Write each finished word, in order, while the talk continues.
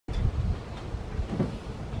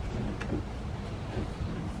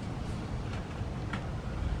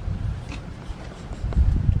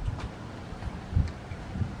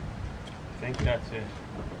that's it.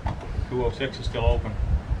 206 is still open.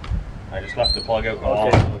 I just left the plug out in the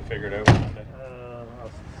wall and we figured it out.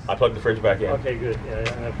 I plugged the fridge back in. Okay, good. Yeah,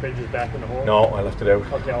 and the fridge is back in the hole? No, I left it out.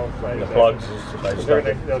 Okay, I'll slide the it plugs is there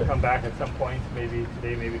they'll come back at some point, maybe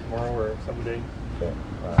today, maybe tomorrow, or someday. Okay.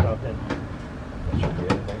 Stop in. That should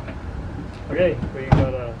be anything. Okay, we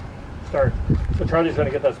gotta start. So Charlie's gonna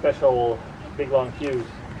get that special big long fuse.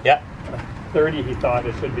 Yeah. 30 he thought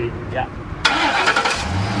it should be. Yeah.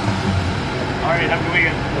 Alright, have a good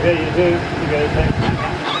weekend. Okay, you too. You guys, thanks.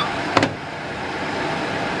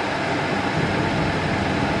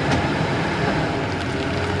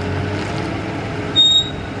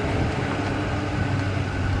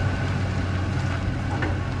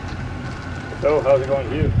 So, how's it going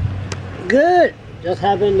to you? Good. Just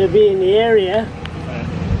happened to be in the area.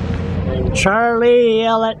 And Charlie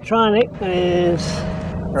Electronic is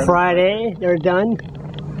Friday. They're done.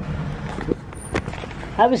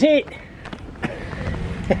 Have a seat.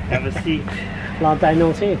 Have a seat. Long time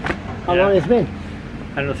no see. How long it's been?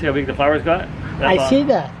 I don't see how big the flowers got. I see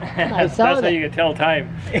that. I saw That's that. how you can tell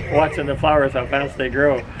time. Watching the flowers, how fast they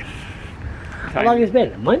grow. How long it's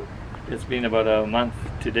been? A month? It's been about a month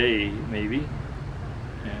today, maybe.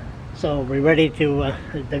 Yeah. So we're ready to,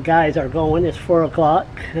 the guys are going, it's 4 o'clock,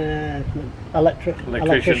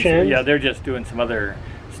 electricians. Yeah, they're just doing some other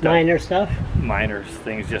stuff. Minor stuff? Minor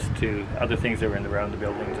things, just to, other things that were around the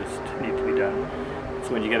building just need to be done.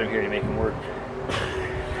 So when you get them here, you make them work.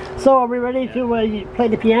 So are we ready to play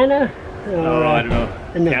the piano? Oh, I don't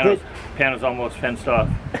know. Piano's almost fenced off.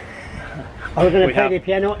 Are we going to play the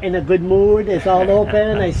piano in a good mood? It's all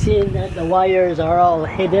open. I see that the wires are all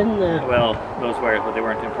hidden. Well, those wires, but they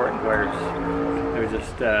weren't important wires. They were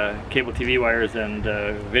just cable TV wires and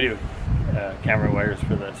video camera wires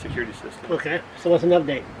for the security system. Okay, so what's an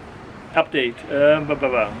update?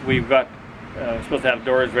 We've got supposed to have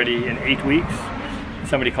doors ready in 8 weeks.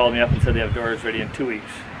 Somebody called me up and said they have doors ready in 2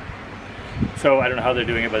 weeks. So I don't know how they're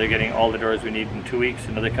doing it, but they're getting all the doors we need in 2 weeks.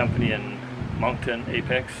 Another company in Moncton,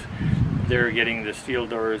 Apex, they're getting the steel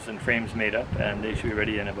doors and frames made up, and they should be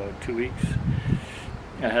ready in about 2 weeks.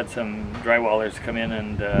 I had some drywallers come in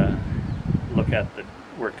and look at the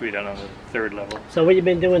work to be done on the 3rd level. So what have you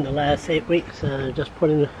been doing the last 8 weeks? Just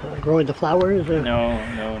growing the flowers? Or?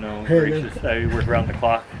 No. Gracious. I work around the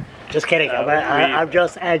clock. Just kidding. I'm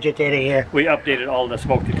just agitating here. We updated all the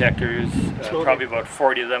smoke detectors, probably about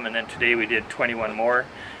 40 of them, and then today we did 21 more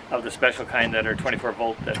of the special kind that are 24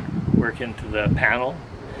 volt that work into the panel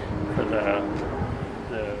for the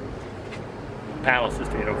panel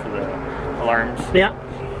system, you know, for the alarms. Yeah.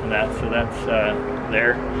 And that, so that's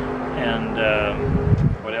there. And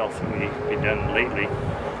what else have we done lately?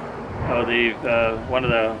 Oh,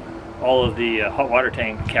 all of the hot water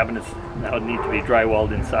tank cabinets now need to be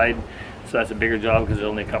drywalled inside, so that's a bigger job because there's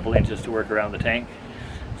only a couple inches to work around the tank.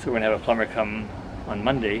 So we're going to have a plumber come on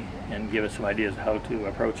Monday and give us some ideas how to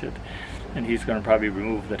approach it, and he's going to probably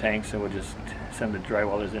remove the tanks, and we'll just send the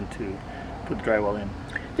drywallers in to put the drywall in.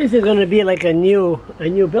 This is going to be like a new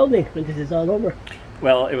building when this is all over.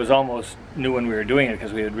 Well, it was almost new when we were doing it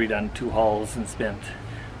because we had redone 2 halls and spent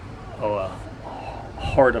a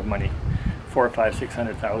hoard of money. 400,000 or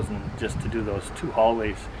 600,000 just to do those 2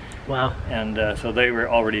 hallways. Wow. And so they were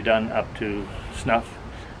already done up to snuff,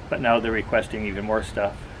 but now they're requesting even more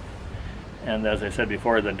stuff. And as I said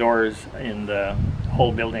before, the doors in the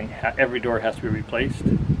whole building, every door has to be replaced.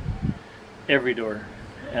 Every door.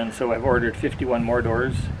 And so I've ordered 51 more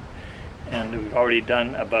doors, and we've already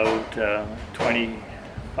done about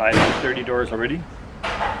 25 to 30 doors already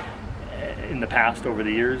in the past over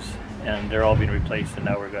the years. And they're all being replaced, and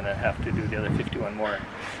now we're going to have to do the other 51 more.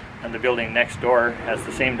 And the building next door has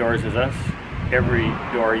the same doors as us. Every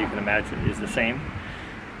door you can imagine is the same,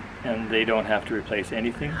 and they don't have to replace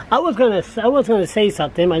anything. I was gonna say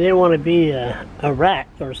something. I didn't want to be a rat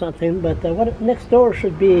or something, but what next door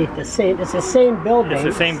should be the same. It's the same building. It's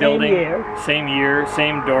the same building, same year,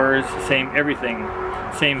 same doors, same everything.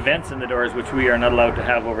 Same vents in the doors, which we are not allowed to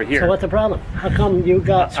have over here. So what's the problem? How come you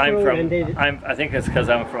got screwed and they... I think it's because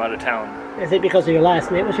I'm from out of town. Is it because of your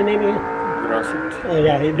last name? What's your name again? Cresent. Oh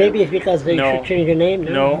yeah, maybe it's because they should change your name.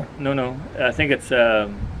 No. I think it's,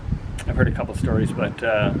 I've heard a couple stories, but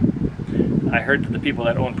I heard that the people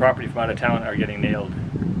that own property from out of town are getting nailed.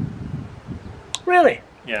 Really?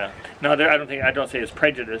 Yeah. No, I don't say it's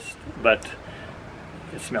prejudiced, but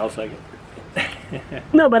it smells like it.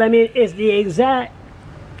 No, but I mean, it's the exact...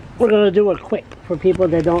 We're going to do it quick for people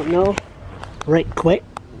that don't know. Right quick.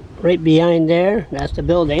 Right behind there. That's the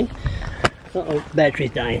building. Uh-oh,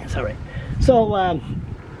 battery's dying. Sorry. So,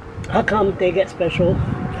 how come they get special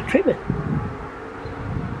treatment?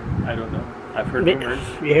 I don't know. I've heard rumors.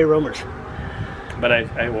 You hear rumors. but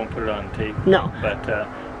I won't put it on tape. No. But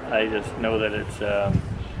I just know that it's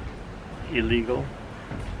illegal.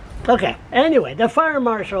 Okay. Anyway, the fire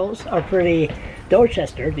marshals are pretty.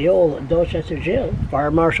 Dorchester, the old Dorchester jail,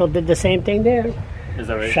 fire marshal did the same thing there. Is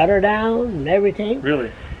that right? Shut her down and everything.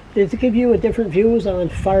 Really? Did it give you a different views on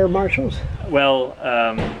fire marshals? Well,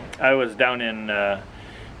 I was down in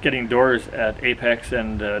getting doors at Apex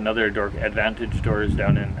and another door, Advantage doors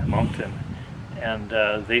down in Moncton. And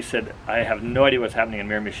they said, I have no idea what's happening in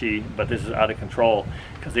Miramichi, but this is out of control.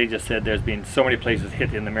 Because they just said there's been so many places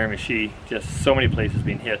hit in the Miramichi, just so many places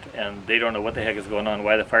being hit, and they don't know what the heck is going on,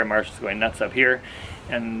 why the fire marshal's going nuts up here,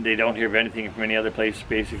 and they don't hear of anything from any other place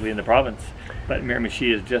basically in the province. But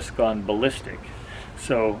Miramichi has just gone ballistic.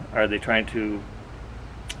 So are they trying to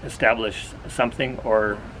establish something,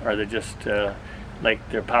 or are they just like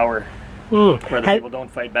their power? Where the people don't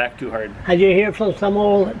fight back too hard. Had you hear from some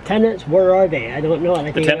old tenants? Where are they? I don't know.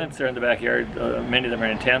 The tenants are in the backyard. Many of them are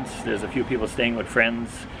in tents. There's a few people staying with friends.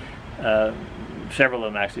 Several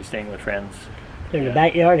of them actually staying with friends. They're in the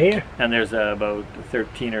backyard here? And there's about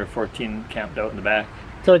 13 or 14 camped out in the back.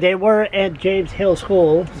 So they were at James Hill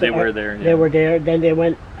School. So they were there. Yeah. They were there. Then they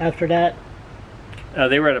went after that?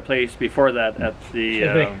 They were at a place before that at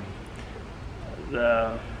the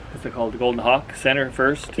what's it called, the Golden Hawk Center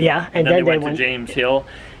first. Yeah, and then they went to James Hill,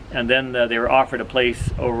 and then they were offered a place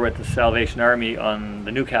over at the Salvation Army on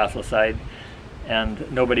the Newcastle side,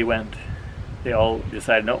 and nobody went. They all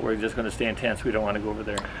decided, no, we're just going to stay in tents. We don't want to go over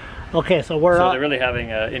there. Okay, so they're really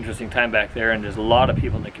having an interesting time back there, and there's a lot of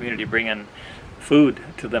people in the community bringing food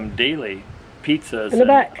to them daily. Pizzas, in the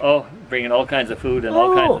back. Oh, bringing all kinds of food and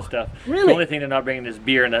all kinds of stuff. Really? The only thing they're not bringing is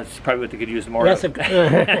beer, and that's probably what they could use more of.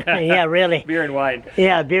 Yeah, really. Beer and wine.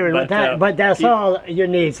 Yeah, beer and wine. But that's all you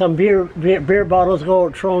need. Some beer bottles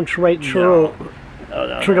go thrown straight through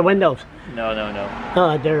through the windows. No.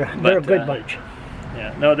 Oh, they're a good bunch.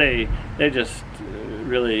 Yeah, no, they just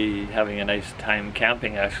really having a nice time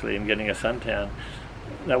camping actually and getting a suntan.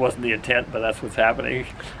 That wasn't the intent, but that's what's happening.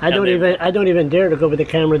 I don't even dare to go with the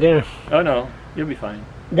camera there. Oh no, you'll be fine.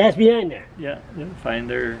 That's behind there. Yeah, you'll be fine.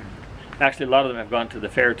 They're actually a lot of them have gone to the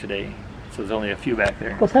fair today, so there's only a few back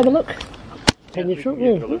there. Let's have a look. Can you show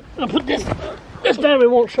me? I'll put this down. We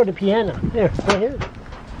won't show the piano. There, right here.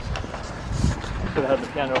 Could have had the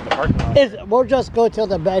piano in the parking lot. We'll just go till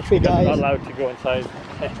the battery dies. You're not allowed to go inside.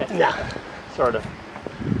 Nah. Sort of.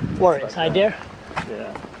 Where, inside there?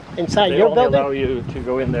 Yeah. Inside they your building? They allow you to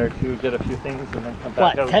go in there to get a few things and then come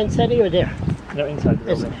back out. What, tent city or there? No, inside the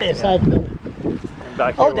building. Inside the building.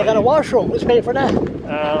 Back oh, they got a washroom. Who's paying for that?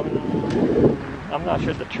 I'm not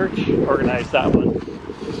sure. The church organized that one.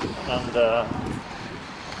 And,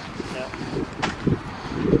 yeah.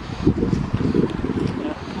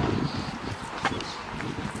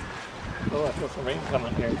 Oh, I feel some rain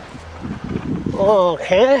coming here.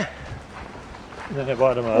 Okay. And then I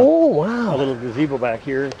bought him a little gazebo back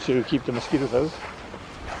here to keep the mosquitoes out.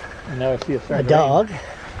 And now I see a dog.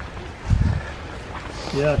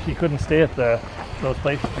 Yeah, she couldn't stay at those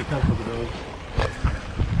places because of those.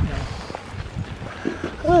 Yeah.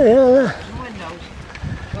 Oh yeah. Windows.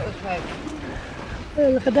 What was like?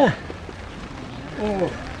 Hey, look at that. Oh.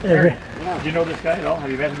 Do you know this guy at all?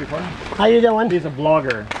 Have you met him before? How you doing? He's a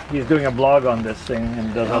blogger. He's doing a blog on this thing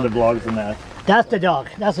and does other blogs and that. That's the dog.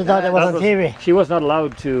 That's the dog that was on TV. She was not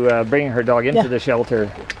allowed to bring her dog into the shelter.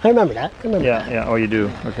 I remember that. Yeah. Oh, you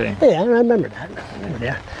do? Okay. Yeah, I remember that.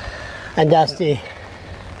 There. And that's the...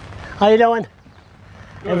 How you doing?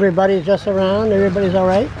 Good. Everybody's just around. Everybody's all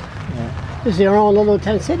right. Yeah. This is your own little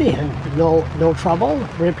tent city, and no trouble.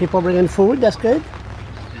 People bringing food. That's good.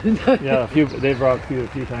 Yeah, they brought food a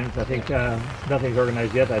few times. I think nothing's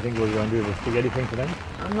organized yet. I think what we're going to do is a spaghetti thing tonight.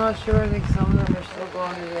 I'm not sure. I think some of them are still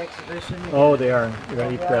going to the exhibition. Oh, they are. We're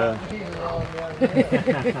going to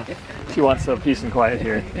eat. She wants some peace and quiet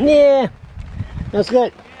here. Yeah, that's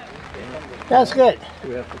good. That's good. Do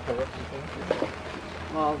we have to cover up some things?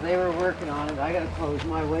 Well, they were working on it. I got to close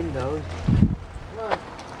my windows. Come on.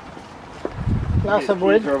 Lots of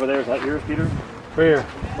wood. Over there. Is that yours, Peter? Where?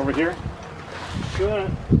 Over here? Sure.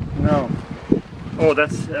 No. Oh,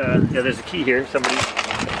 that's, yeah, there's a key here. Somebody.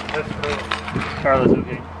 That's Carla's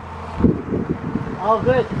okay. All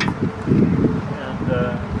good. And,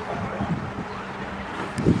 the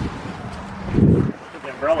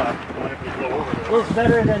umbrella, I wonder if you blow over there. It's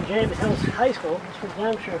better than James Hill High School, that's for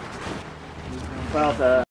damn sure. Well,